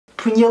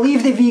when you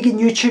leave the vegan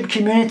YouTube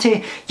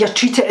community, you're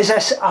treated as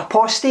this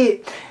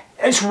apostate.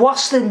 It's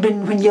worse than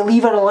when you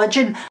leave a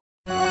religion.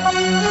 If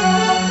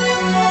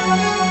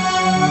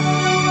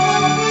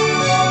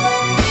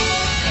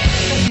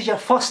this is your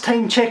first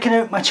time checking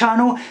out my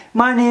channel,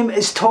 my name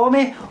is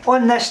Tommy.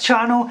 On this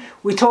channel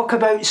we talk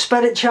about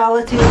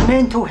spirituality,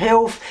 mental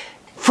health,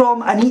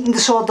 from an eating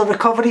disorder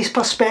recovery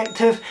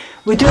perspective.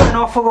 We do an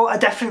awful lot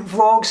of different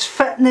vlogs,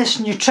 fitness,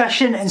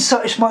 nutrition and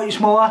such much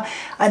more.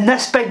 And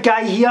this big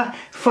guy here,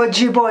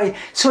 Fudgy Boy.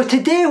 So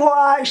today what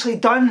I actually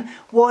done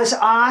was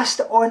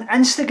asked on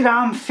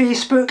Instagram,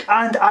 Facebook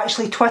and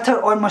actually Twitter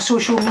on my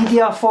social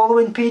media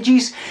following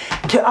pages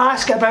to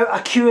ask about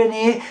a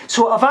Q&A.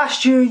 So I've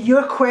asked you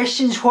your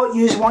questions, what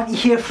you want to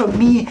hear from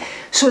me.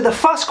 So the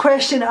first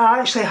question I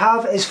actually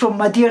have is from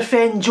my dear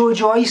friend Jo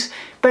Joyce.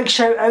 Big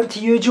shout out to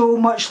you, Jo,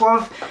 much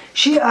love.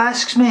 She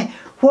asks me,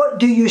 what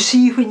do you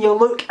see when you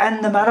look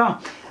in the mirror?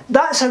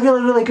 That's a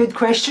really good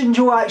question,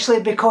 Jo,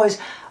 actually, because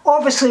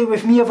obviously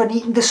with me having an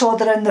eating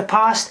disorder in the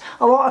past,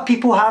 a lot of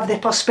people have the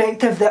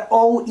perspective that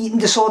all eating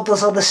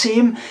disorders are the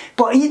same,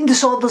 but eating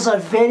disorders are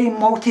very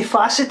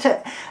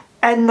multifaceted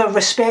in the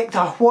respect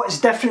of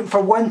what's different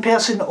for one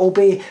person will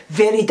be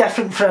very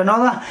different for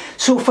another.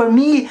 So for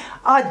me,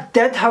 I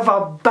did have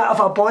a bit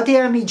of a body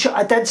image.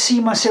 I did see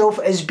myself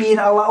as being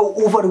a little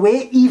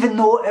overweight, even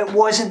though it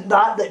wasn't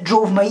that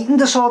drove my eating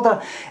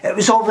disorder. It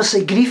was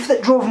obviously grief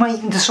that drove my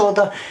eating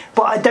disorder,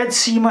 but I did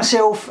see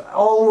myself, I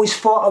always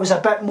thought I was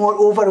a bit more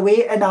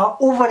overweight and I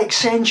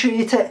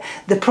over-accentuated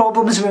the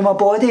problems with my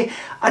body.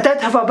 I did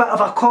have a bit of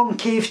a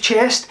concave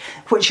chest,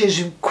 which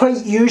is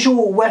quite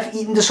usual with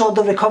eating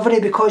disorder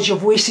recovery because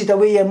you've wasted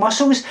away your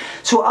muscles.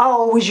 So I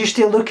always used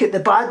to look at the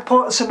bad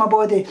parts of my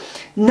body.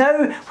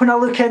 Now when I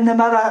look in the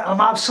mirror, I'm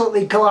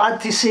absolutely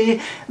glad to say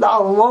that I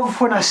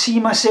love when I see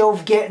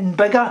myself getting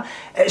bigger.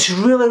 It's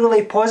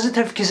really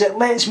positive because it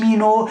lets me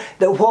know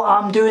that what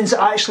I'm doing is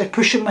actually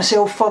pushing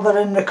myself further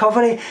in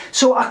recovery.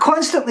 So I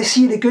constantly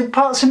see the good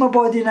parts of my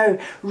body now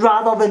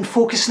rather than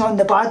focusing on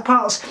the bad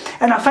parts.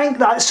 And I think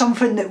that's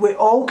something that we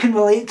all can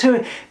relate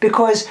to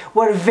because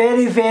we're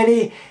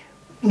very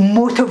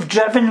motive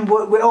driven.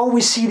 We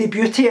always see the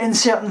beauty in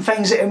certain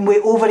things and we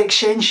over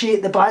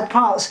accentuate the bad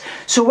parts.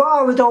 So what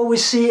I would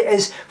always say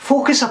is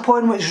focus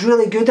upon what's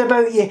really good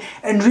about you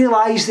and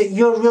realise that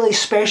you're really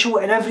special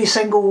in every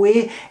single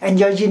way and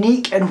you're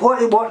unique, and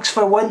what works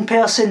for one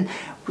person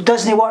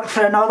doesn't work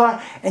for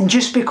another, and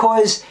just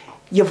because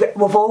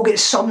we've all got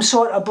some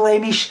sort of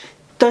blemish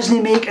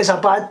doesn't make us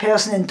a bad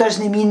person and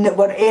doesn't mean that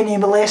we're any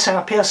less of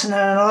a person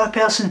than another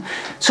person.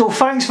 So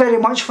thanks very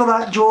much for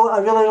that, Jo. I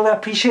really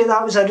appreciate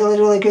that. It was a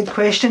really good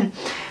question.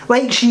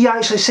 Like she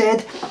actually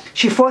said,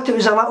 she thought it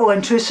was a little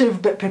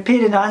intrusive, but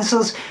preparing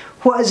answers,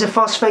 what is the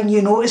first thing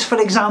you notice? For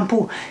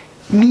example,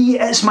 me,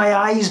 it's my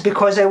eyes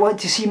because I want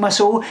to see my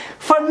soul.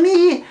 For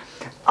me,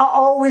 I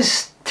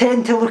always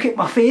tend to look at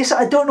my face.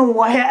 I don't know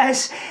why it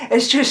is.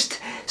 It's just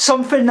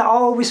something that I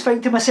always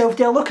think to myself,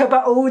 do I look a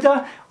bit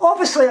older?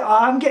 Obviously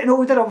I am getting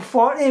older, I'm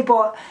 40,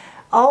 but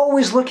I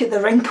always look at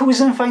the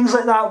wrinkles and things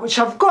like that, which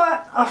I've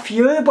got a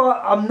few, but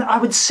I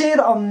would say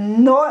that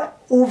I'm not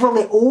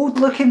overly old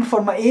looking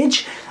for my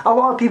age. A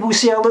lot of people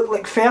say I look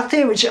like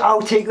 30, which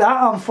I'll take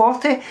that, I'm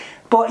 40.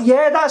 But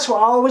yeah, that's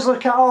what I always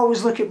look at. I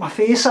always look at my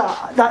face.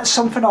 That's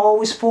something I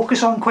always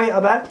focus on quite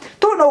a bit.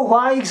 Don't know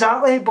why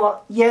exactly,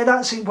 but yeah,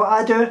 that's what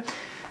I do.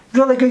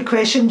 Really good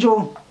question,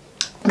 Jo.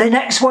 The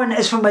next one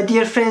is from my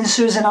dear friend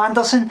Susan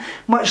Anderson.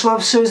 Much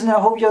love, Susan. I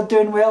hope you're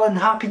doing well and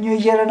Happy New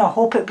Year, and I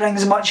hope it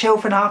brings much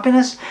health and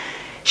happiness.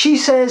 She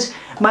says,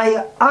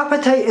 my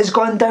appetite has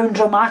gone down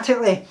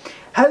dramatically.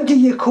 How do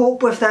you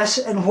cope with this,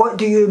 and what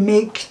do you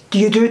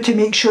do to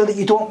make sure that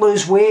you don't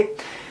lose weight?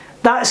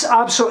 That's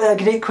absolutely a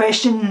great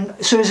question,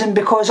 Susan,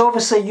 because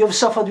obviously you've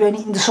suffered with an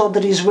eating disorder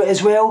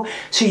as well,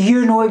 so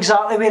you know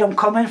exactly where I'm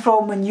coming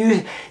from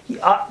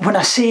when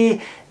I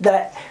say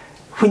that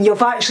when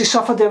you've actually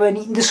suffered with an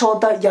eating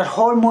disorder, your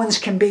hormones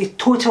can be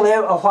totally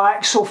out of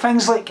whack. So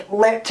things like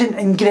leptin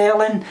and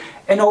ghrelin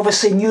and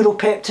obviously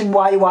neuropeptin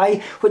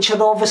YY, which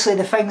are obviously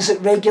the things that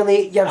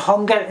regulate your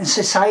hunger and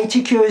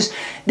satiety cues,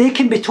 they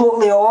can be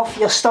totally off.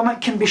 Your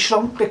stomach can be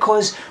shrunk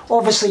because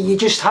obviously you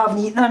just haven't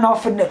eaten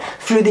enough, and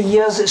through the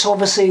years it's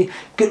obviously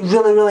got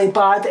really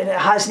bad, and it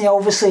hasn't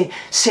obviously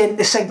sent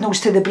the signals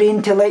to the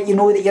brain to let you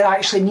know that you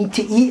actually need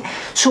to eat.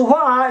 So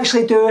what I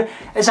actually do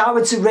is I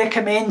would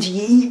recommend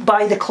you eat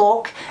by the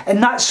clock,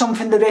 and that's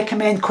something they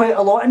recommend quite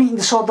a lot in eating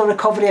disorder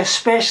recovery,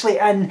 especially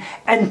in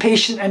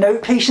inpatient and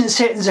outpatient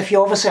settings. If you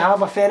obviously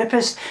have a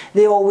therapist,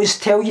 they always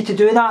tell you to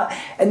do that,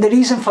 and the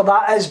reason for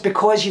that is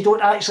because you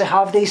don't actually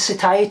have these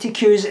satiety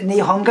cues and the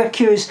hunger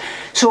cues.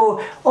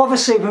 So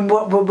obviously when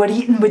we're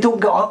eating, we don't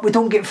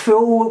get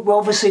full, we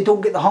obviously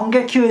don't get the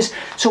hunger cues.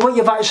 So what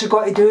you've actually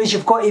got to do is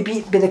you've got to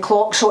eat by the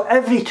clock. So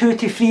every 2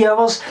 to 3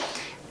 hours,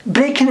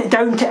 breaking it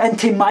down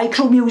into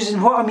micro meals,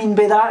 and what I mean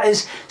by that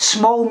is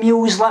small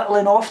meals, little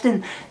and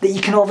often, that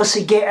you can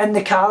obviously get in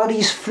the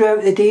calories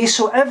throughout the day.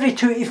 So every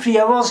 2 to 3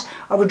 hours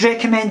I would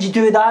recommend you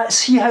do that,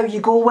 see how you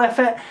go with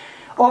it.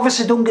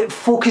 Obviously don't get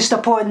focused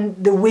upon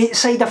the weight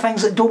side of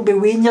things, like don't be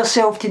weighing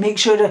yourself to make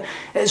sure that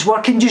it's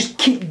working. Just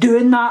keep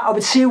doing that. I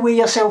would say weigh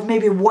yourself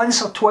maybe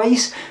once or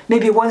twice,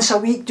 maybe once a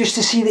week, just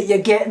to see that you're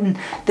getting,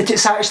 that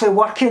it's actually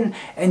working,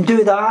 and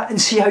do that and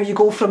see how you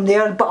go from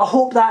there. But I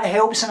hope that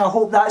helps, and I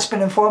hope that's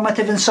been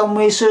informative in some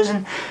way,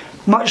 Susan.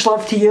 Much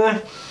love to you.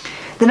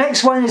 The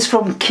next one is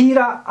from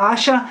Kira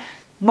Asha.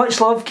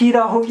 Much love,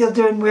 Kira, I hope you're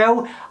doing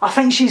well. I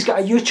think she's got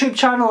a YouTube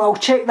channel. I'll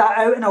check that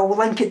out and I'll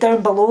link it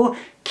down below.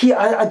 Kira,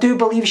 I do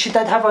believe she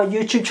did have a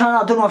YouTube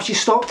channel. I don't know if she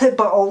stopped it,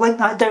 but I'll link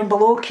that down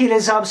below. Kira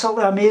is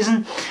absolutely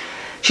amazing.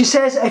 She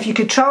says, if you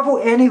could travel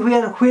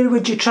anywhere, where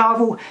would you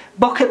travel?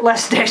 Bucket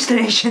list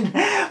destination.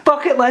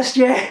 Bucket list,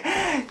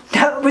 yeah.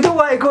 We don't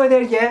want to go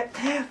there yet.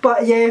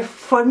 But yeah,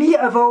 for me,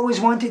 I've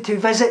always wanted to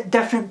visit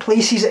different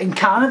places in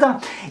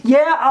Canada.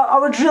 Yeah, I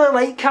would really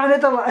like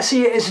Canada. Like I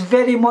say, it's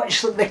very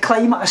much like the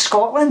climate of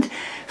Scotland.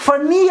 For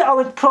me, I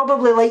would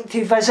probably like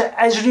to visit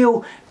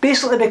Israel,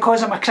 basically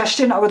because I'm a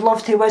Christian. I would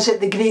love to visit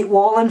the Great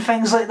Wall and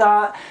things like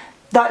that.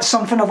 That's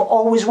something I've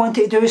always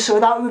wanted to do, so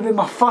that would be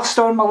my first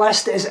on my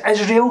list, is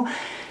Israel.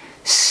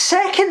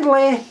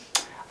 Secondly,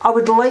 I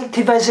would like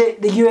to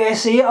visit the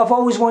USA. I've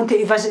always wanted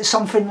to visit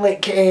something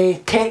like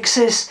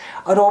Texas,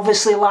 or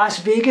obviously Las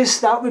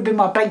Vegas. That would be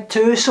my big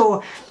two.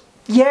 So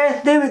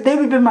yeah, they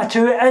would be my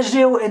two: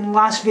 Israel and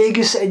Las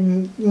Vegas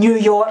and New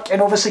York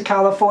and obviously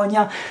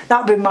California.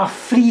 That would be my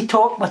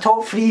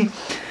top three.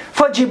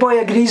 Fudgy Boy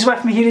agrees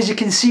with me here, as you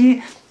can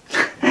see.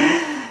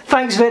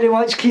 Thanks very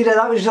much, Kira,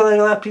 that was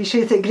really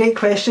appreciated. Great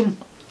question.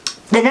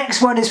 The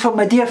next one is from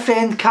my dear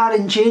friend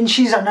Karen Jane.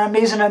 She's an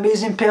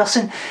amazing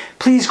person.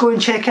 Please go and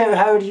check out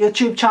her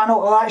YouTube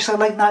channel. I'll actually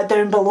link that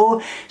down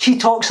below. She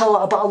talks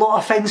about a lot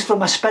of things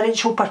from a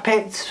spiritual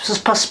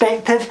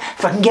perspective,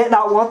 if I can get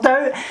that word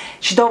out.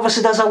 She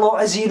obviously does a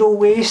lot of zero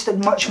waste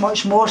and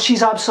much more.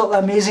 She's absolutely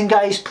amazing,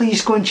 guys.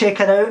 Please go and check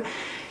her out.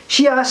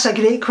 She asks a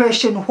great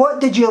question.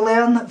 What did you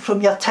learn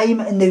from your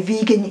time in the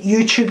vegan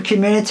YouTube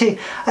community?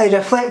 I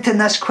reflect on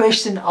this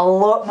question a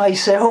lot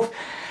myself.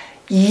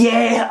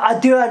 Yeah, I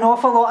do an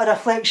awful lot of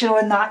reflection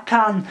on that,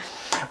 Karen.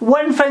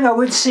 One thing I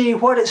would say,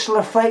 what it's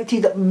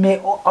reflected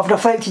me, I've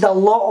reflected a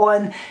lot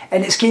on,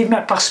 and it's gave me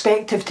a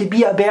perspective to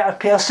be a better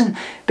person,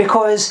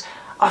 because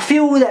I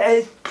feel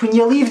that when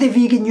you leave the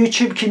vegan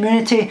YouTube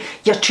community,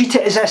 you're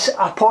treated as this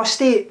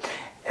apostate.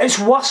 It's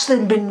worse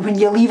than when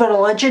you leave a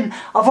religion.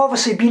 I've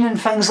obviously been in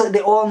things like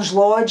the Orange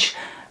Lodge,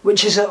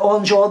 which is an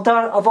Orange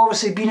Order. I've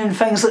obviously been in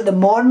things like the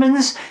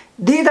Mormons.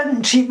 They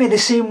didn't treat me the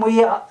same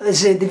way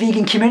as the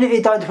vegan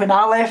community did when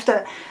I left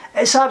it.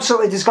 It's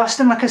absolutely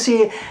disgusting, like I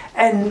say.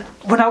 And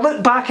when I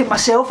look back at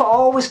myself, I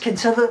always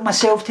considered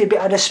myself to be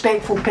a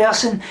respectful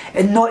person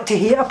and not to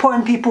hate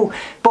upon people.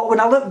 But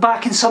when I look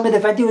back in some of the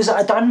videos that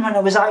I done when I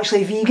was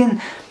actually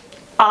vegan,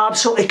 I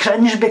absolutely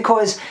cringe,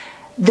 because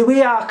the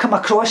way I come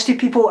across to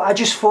people, I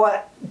just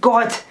thought,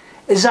 God,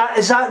 is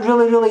that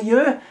really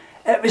you?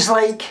 It was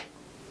like,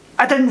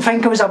 I didn't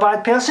think I was a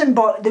bad person,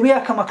 but the way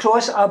I come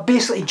across, I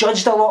basically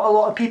judged a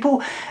lot of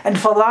people. And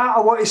for that,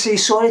 I want to say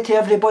sorry to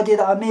everybody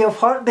that I may have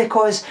hurt,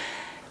 because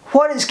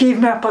what it's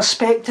gave me a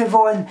perspective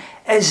on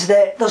is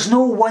that there's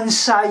no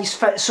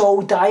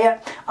one-size-fits-all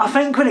diet. I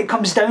think when it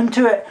comes down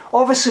to it,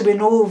 obviously we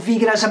know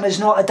veganism is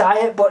not a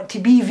diet, but to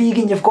be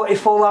vegan you've got to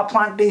follow a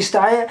plant-based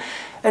diet.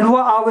 And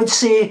what I would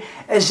say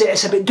is that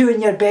it's about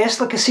doing your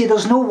best. Like I say,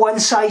 there's no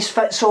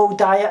one-size-fits-all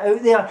diet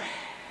out there.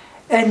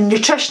 And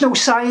nutritional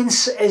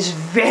science is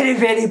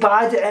very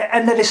bad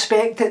in the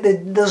respect that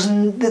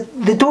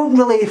they don't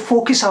really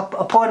focus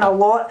upon a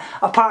lot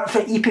apart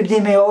from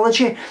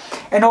epidemiology.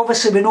 And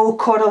obviously we know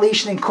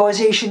correlation and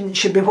causation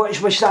should be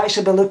what we should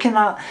actually be looking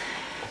at.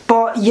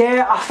 But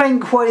yeah, I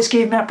think what it's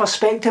gave me a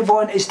perspective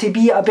on is to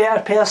be a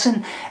better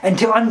person and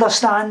to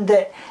understand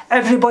that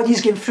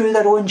everybody's going through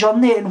their own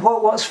journey, and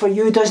what works for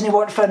you doesn't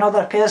work for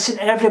another person,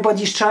 and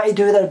everybody's trying to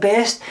do their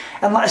best.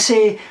 And like I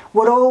say,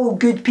 we're all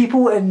good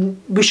people and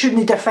we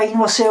shouldn't define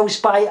ourselves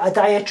by a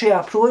dietary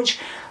approach.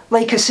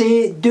 Like I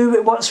say, do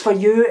what works for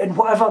you, and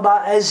whatever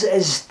that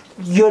is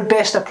your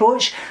best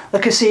approach.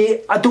 Like I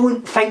say, I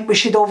don't think we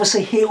should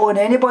obviously hate on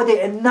anybody,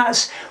 and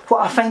that's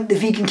what I think the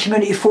vegan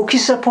community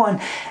focuses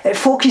upon. It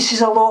focuses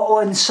a lot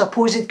on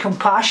supposed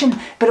compassion,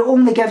 but it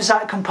only gives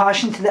that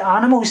compassion to the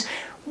animals.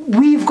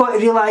 We've got to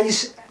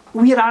realise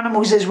we're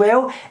animals as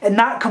well, and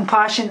that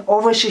compassion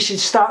obviously should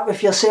start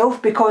with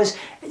yourself, because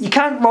you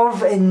can't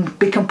love and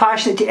be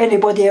compassionate to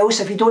anybody else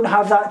if you don't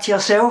have that to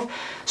yourself.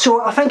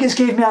 So I think it's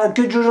given me a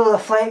good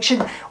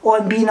reflection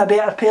on being a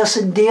better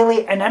person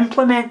daily and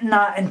implementing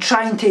that and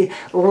trying to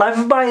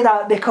live by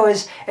that,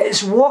 because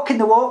it's walking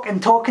the walk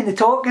and talking the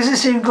talk, as the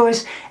saying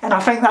goes, and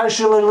I think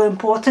that's really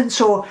important.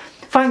 So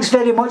thanks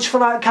very much for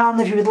that, Karen.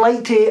 If you would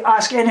like to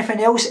ask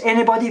anything else,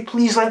 anybody,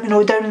 please let me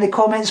know down in the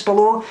comments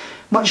below.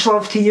 Much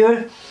love to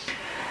you.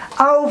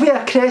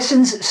 Alvia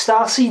Crescens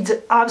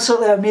Starseed,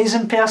 absolutely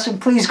amazing person.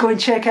 Please go and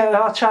check out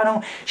her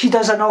channel. She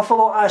does an awful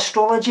lot of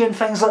astrology and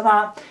things like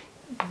that.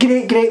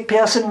 Great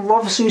person,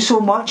 loves you so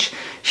much.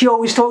 She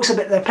always talks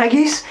about the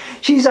piggies.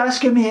 She's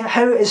asking me,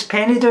 how is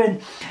Penny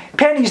doing?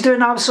 Penny's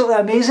doing absolutely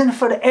amazing.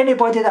 For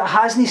anybody that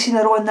hasn't seen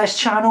her on this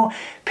channel,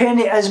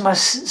 Penny is my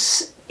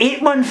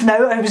 8-month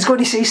now, I was going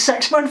to say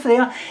 6-month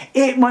there,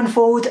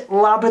 8-month-old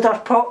Labrador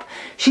pup.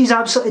 She's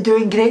absolutely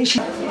doing great.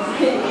 So in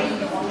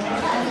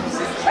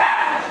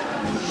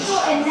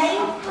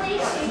 9th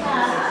place we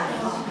have,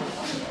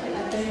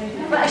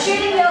 but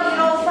assuming you're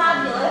all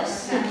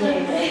fabulous.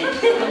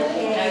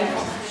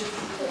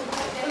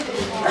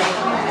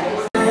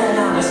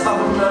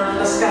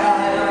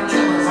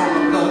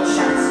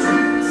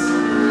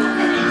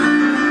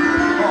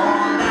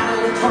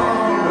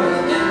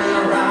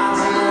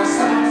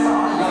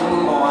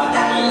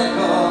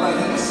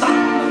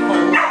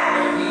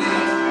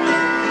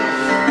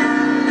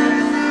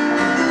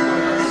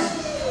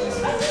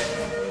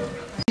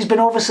 She's been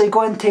obviously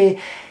going to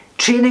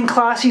training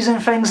classes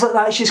and things like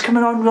that. She's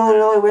coming on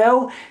really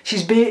well.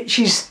 She's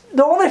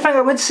the only thing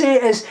I would say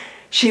is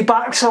she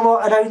backs a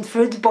lot around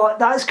food, but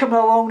that's coming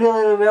along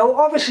really well.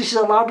 Obviously she's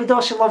a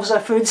Labrador, she loves her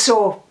food,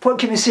 so what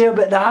can we say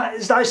about that?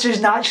 That's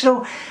just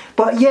natural.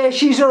 But yeah,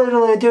 she's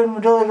really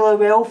doing really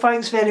well.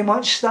 Thanks very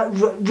much. That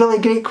really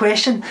great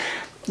question.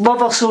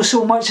 Love her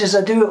so much, as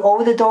I do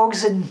all the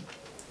dogs, and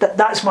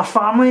that's my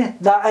family.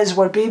 That is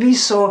our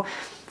babies. So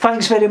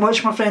thanks very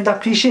much, my friend. I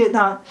appreciate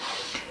that.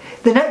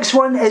 The next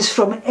one is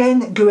from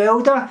N.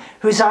 Guelda,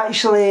 who's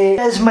actually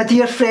is my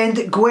dear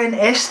friend Gwen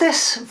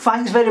Estes.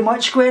 Thanks very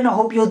much, Gwen. I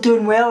hope you're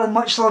doing well, and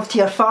much love to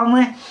your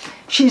family.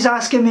 She's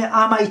asking me,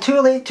 am I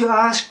too late to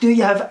ask, do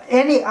you have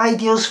any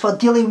ideas for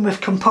dealing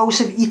with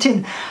compulsive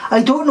eating?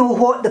 I don't know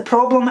what the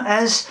problem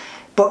is,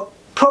 but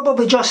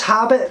probably just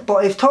habit,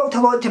 but I've talked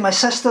a lot to my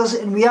sisters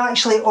and we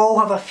actually all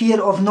have a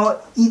fear of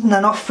not eating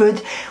enough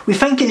food. We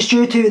think it's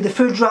due to the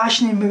food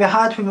rationing we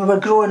had when we were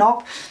growing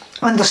up.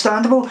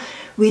 Understandable.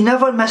 We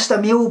never missed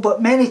a meal,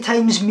 but many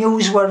times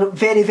meals were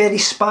very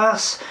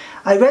sparse.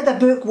 I read a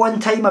book one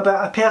time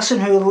about a person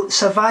who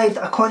survived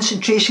a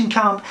concentration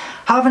camp,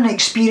 having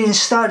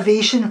experienced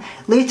starvation.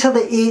 Later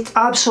they ate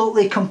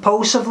absolutely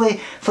compulsively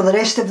for the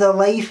rest of their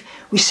life.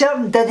 We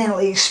certainly didn't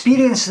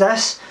experience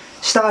this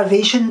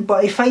starvation,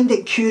 but I find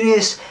it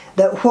curious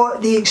that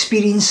what they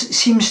experience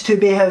seems to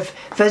have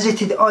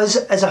visited us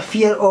as a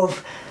fear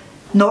of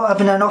not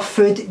having enough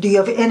food. Do you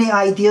have any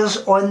ideas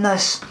on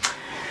this?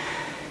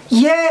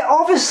 Yeah,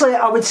 obviously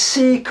I would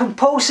say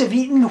compulsive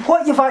eating,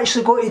 what you've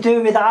actually got to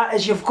do with that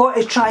is you've got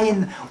to try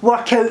and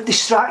work out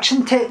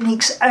distraction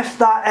techniques if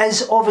that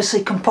is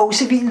obviously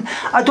compulsive eating.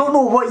 I don't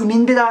know what you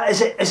mean by that.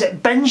 Is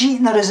it binge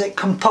eating or is it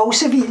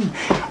compulsive eating?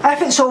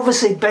 If it's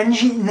obviously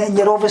binge eating and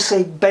you're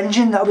obviously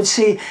binging, I would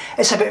say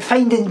it's about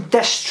finding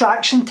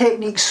distraction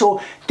techniques.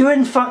 So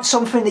doing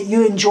something that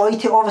you enjoy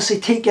to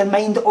obviously take your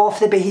mind off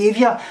the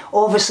behaviour,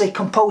 obviously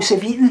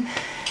compulsive eating.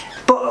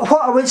 But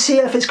what I would say,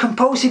 if it's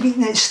compulsive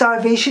eating, it's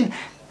starvation,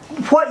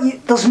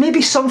 there's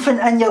maybe something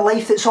in your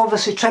life that's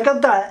obviously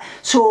triggered that.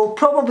 So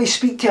probably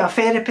speak to a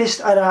therapist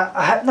or a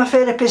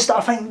hypnotherapist.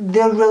 I think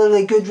they're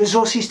really good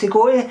resources to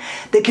go to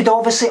that could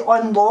obviously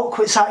unlock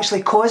what's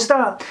actually caused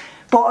that.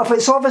 But if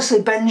it's obviously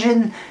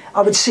binging,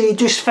 I would say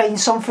just find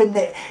something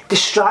that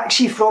distracts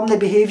you from the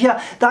behaviour.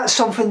 That's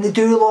something they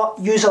do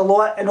use a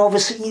lot in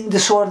obviously eating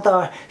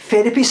disorder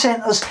therapy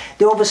centres.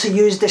 They obviously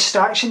use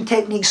distraction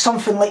techniques,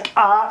 something like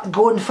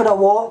going for a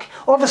walk.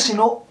 Obviously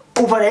not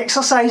over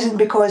exercising,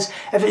 because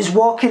if it's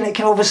walking it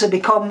can obviously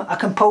become a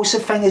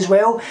compulsive thing as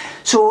well.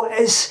 So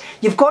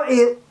you've got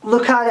to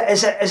look at it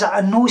as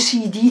an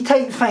OCD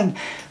type thing.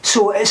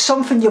 So it's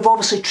something you've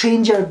obviously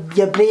trained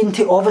your brain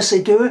to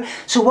obviously do.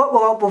 So what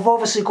we've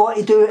obviously got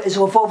to do is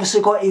we've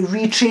obviously got to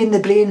retrain the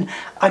brain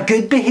a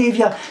good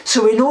behaviour.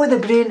 So we know the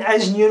brain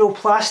is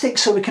neuroplastic,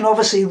 so we can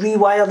obviously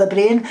rewire the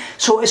brain.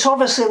 So it's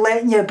obviously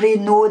letting your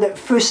brain know that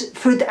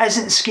food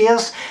isn't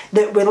scarce,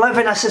 that we live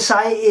in a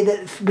society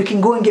that we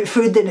can go and get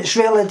food and it's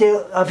readily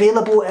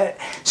available at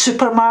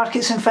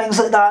supermarkets and things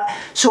like that.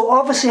 So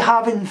obviously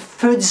having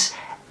foods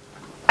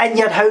in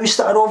your house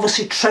that are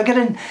obviously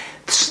triggering,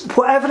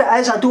 whatever it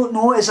is, I don't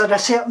know, is there a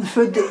certain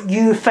food that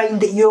you find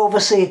that you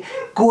obviously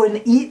go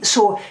and eat?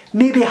 So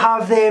maybe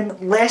have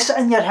them less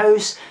in your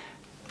house.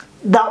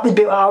 That would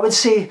be what I would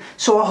say.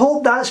 So I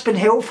hope that's been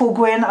helpful,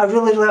 Gwen. I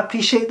really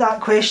appreciate that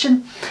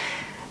question.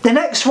 The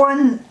next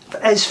one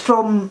is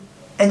from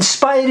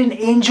Inspiring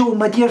Angel,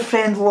 my dear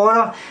friend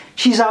Laura.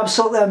 She's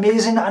absolutely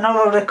amazing,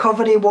 another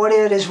recovery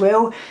warrior as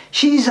well.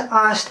 She's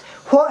asked,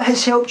 what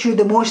has helped you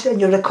the most in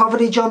your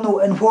recovery journal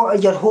and what are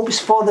your hopes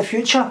for the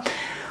future?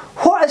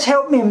 What has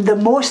helped me the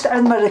most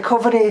in my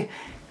recovery,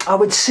 I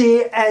would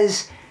say,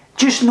 is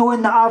just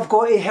knowing that I've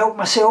got to help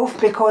myself,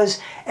 because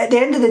at the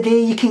end of the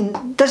day,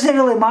 doesn't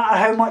really matter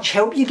how much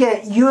help you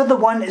get, you're the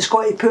one that's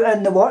got to put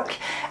in the work.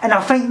 And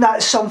I think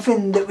that's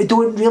something that we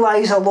don't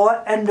realise a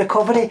lot in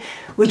recovery.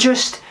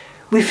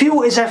 We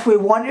feel as if we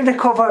want to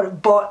recover,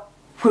 but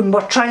when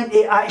we're trying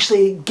to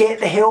actually get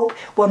the help,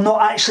 we're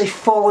not actually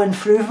following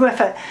through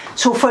with it.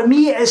 So for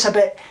me, it's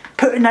about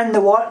putting in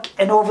the work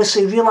and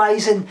obviously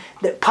realising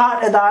that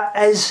part of that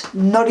is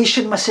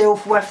nourishing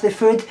myself with the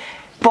food,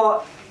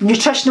 but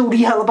nutritional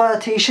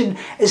rehabilitation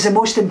is the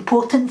most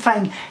important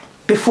thing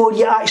before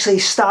you actually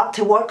start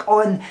to work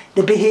on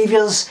the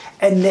behaviours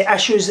and the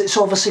issues that's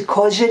obviously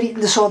caused your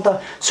eating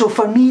disorder. So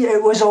for me,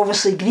 it was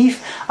obviously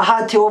grief. I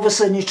had to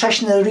obviously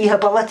nutritionally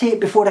rehabilitate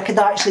before I could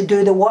actually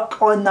do the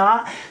work on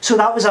that. So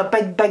that was a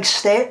big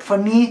step for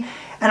me.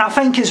 And I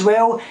think as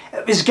well,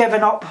 it was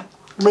giving up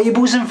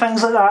labels and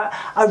things like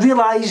that. I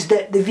realised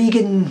that the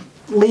vegan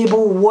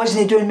label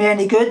wasn't doing me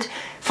any good.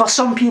 For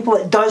some people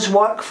it does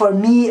work. For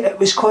me, it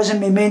was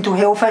causing me mental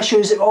health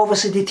issues. It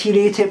obviously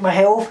deteriorated my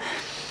health.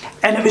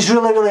 And it was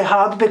really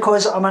hard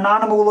because I'm an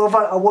animal lover.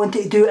 I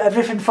wanted to do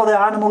everything for the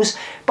animals,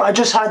 but I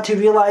just had to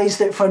realise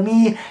that for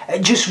me,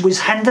 it just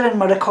was hindering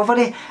my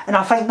recovery. And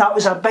I think that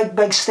was a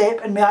big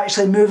step in me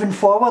actually moving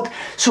forward.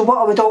 So what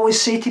I would always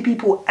say to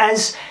people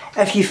is,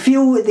 if you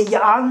feel that you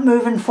aren't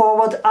moving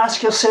forward,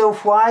 ask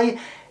yourself why,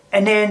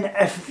 and then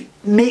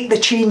make the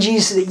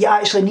changes that you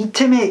actually need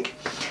to make.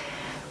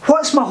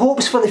 What's my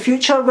hopes for the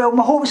future? Well,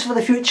 my hopes for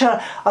the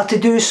future are to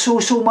do so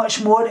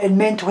much more in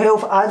mental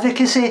health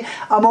advocacy.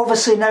 I'm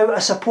obviously now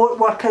a support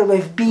worker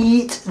with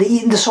B-eat, the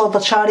eating disorder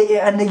charity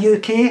in the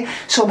UK,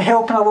 so I'm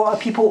helping a lot of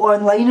people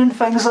online and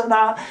things like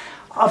that.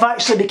 I've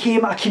actually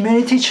became a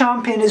community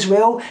champion as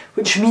well,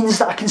 which means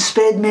that I can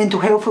spread mental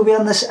health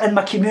awareness in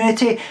my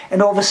community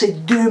and obviously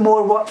do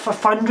more work for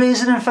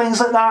fundraising and things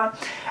like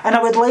that. And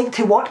I would like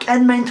to work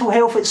in mental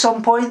health at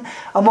some point.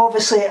 I'm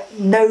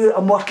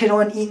working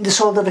on eating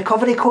disorder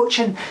recovery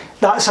coaching.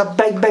 That's a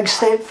big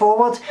step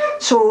forward.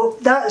 So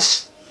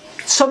that's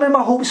some of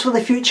my hopes for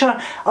the future.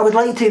 I would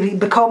like to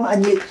become,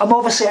 I'm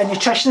obviously a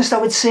nutritionist,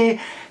 I would say,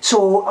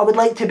 so I would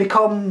like to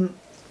become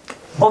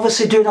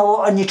obviously doing a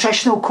lot of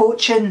nutritional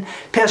coaching,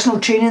 personal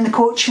training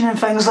coaching and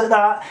things like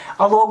that,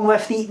 along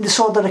with the eating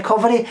disorder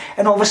recovery,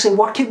 and obviously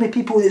working with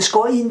people that's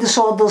got eating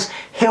disorders,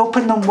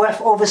 helping them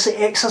with obviously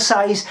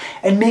exercise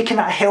and making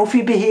it a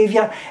healthy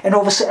behaviour, and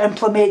obviously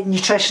implementing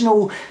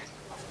nutritional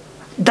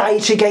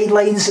dietary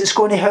guidelines that's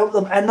going to help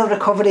them in their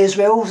recovery as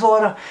well,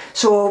 Laura.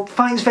 So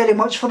thanks very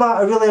much for that,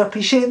 I really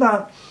appreciate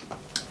that.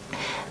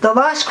 The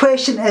last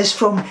question is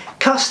from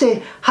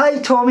Kirsty. Hi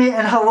Tommy,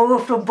 and hello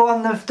from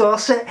Bournemouth,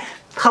 Dorset.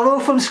 Hello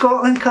from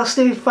Scotland,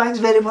 Kirsty. Thanks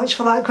very much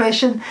for that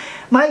question.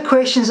 My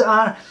questions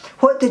are,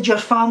 what did your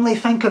family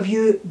think of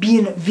you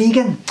being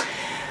vegan?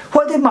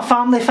 What did my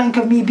family think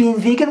of me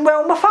being vegan?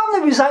 Well, my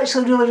family was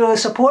actually really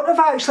supportive,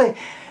 actually.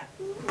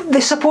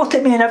 They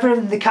supported me in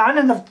everything they can,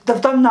 and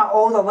they've done that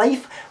all their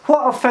life.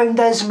 What I've found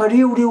is my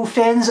real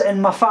friends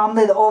and my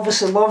family that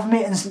obviously love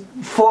me and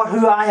for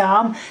who I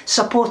am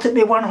supported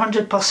me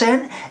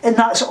 100%, and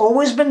that's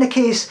always been the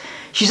case.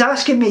 She's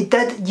asking me,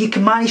 did you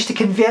manage to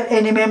convert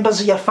any members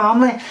of your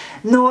family?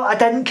 No, I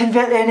didn't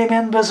convert any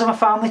members of my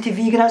family to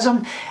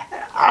veganism.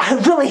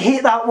 I really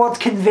hate that word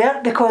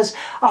convert, because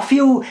I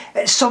feel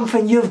it's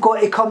something you've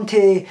got to come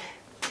to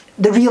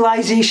the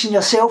realisation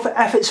yourself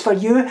if it's for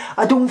you.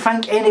 I don't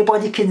think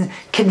anybody can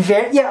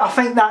convert you. I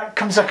think that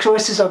comes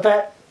across as a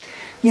bit,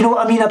 you know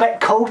what I mean, a bit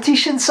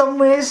cultish in some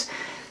ways.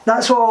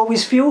 That's what I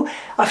always feel.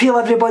 I feel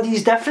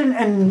everybody's different,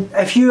 and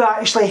if you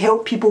actually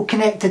help people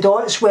connect the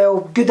dots,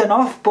 well, good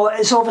enough, but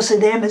it's obviously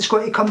them that's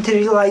got to come to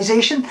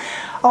realisation.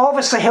 I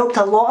obviously helped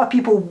a lot of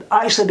people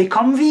actually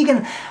become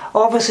vegan. I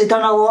obviously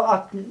done a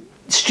lot of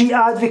street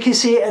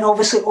advocacy and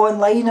obviously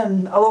online,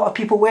 and a lot of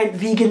people went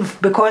vegan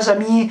because of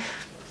me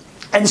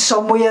in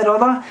some way or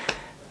other.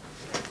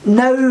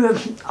 Now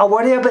I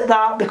worry about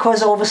that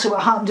because obviously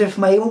what happened with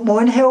my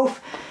own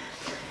health.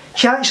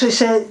 She actually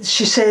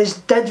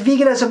says, did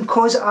veganism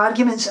cause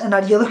arguments, and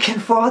are you looking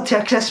forward to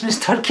a Christmas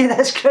turkey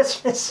this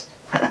Christmas?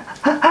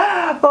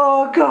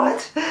 Oh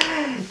God,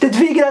 did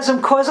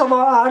veganism cause a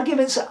lot of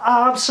arguments?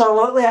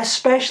 Absolutely,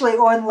 especially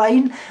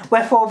online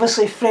with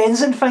obviously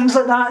friends and things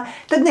like that.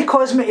 Didn't it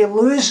cause me to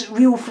lose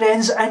real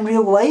friends in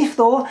real life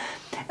though?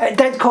 It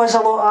did cause a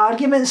lot of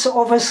arguments,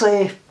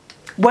 obviously.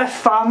 With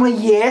family,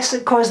 yes,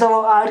 it caused a lot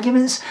of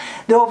arguments.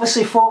 They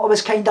obviously thought I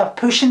was kind of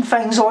pushing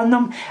things on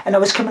them, and I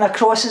was coming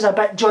across as a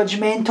bit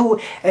judgmental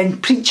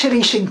and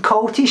preacherish and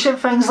cultish and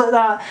things like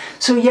that.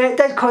 So yeah, it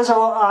did cause a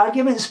lot of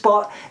arguments,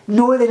 but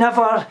no, they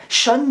never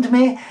shunned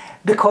me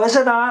because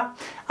of that.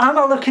 Am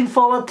I looking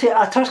forward to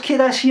a turkey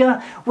this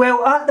year?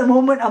 Well, at the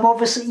moment I'm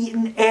obviously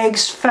eating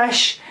eggs,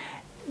 fish,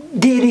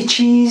 dairy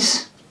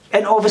cheese,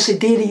 and obviously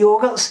dairy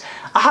yogurts.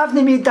 I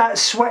haven't made that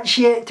switch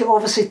yet to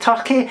obviously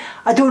turkey.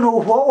 I don't know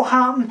what will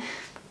happen.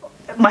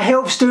 My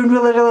health's doing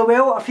really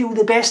well. I feel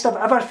the best I've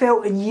ever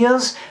felt in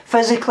years,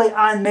 physically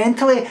and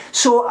mentally.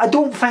 So I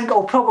don't think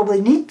I'll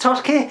probably need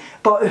turkey,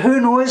 but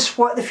who knows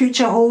what the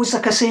future holds.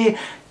 Like I say,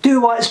 do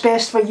what's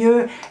best for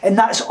you, and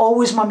that's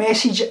always my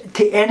message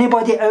to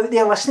anybody out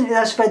there listening to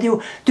this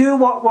video. Do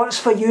what works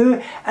for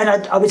you, and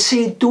I would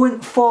say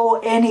don't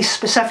follow any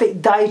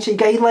specific dietary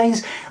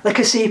guidelines. Like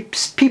I say,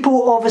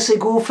 people obviously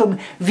go from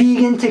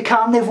vegan to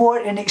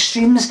carnivore in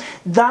extremes.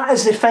 That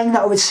is the thing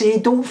that I would say.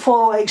 Don't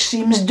follow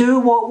extremes.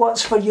 Do what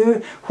works for you,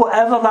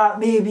 whatever that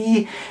may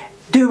be.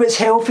 Do what's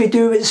healthy,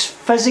 do what's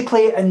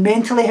physically and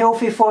mentally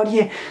healthy for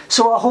you.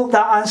 So I hope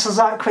that answers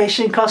that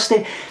question,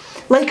 Kirsty.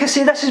 Like I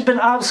say, this has been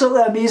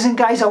absolutely amazing,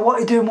 guys. I want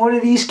to do more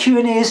of these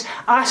Q&As.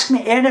 Ask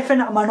me anything.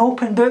 I'm an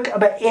open book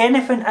about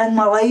anything in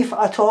my life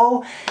at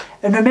all.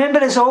 And remember,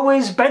 as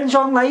always, binge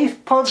on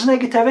life, purge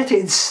negativity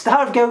and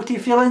starve guilty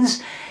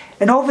feelings.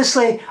 And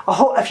obviously, I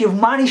hope if you've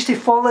managed to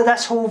follow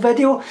this whole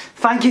video,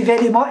 thank you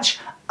very much.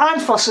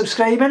 And for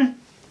subscribing.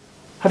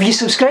 Have you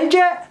subscribed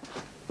yet?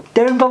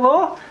 Down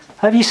below?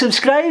 Have you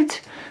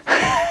subscribed?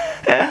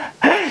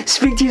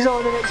 Speak to you all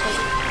in the next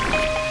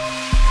one.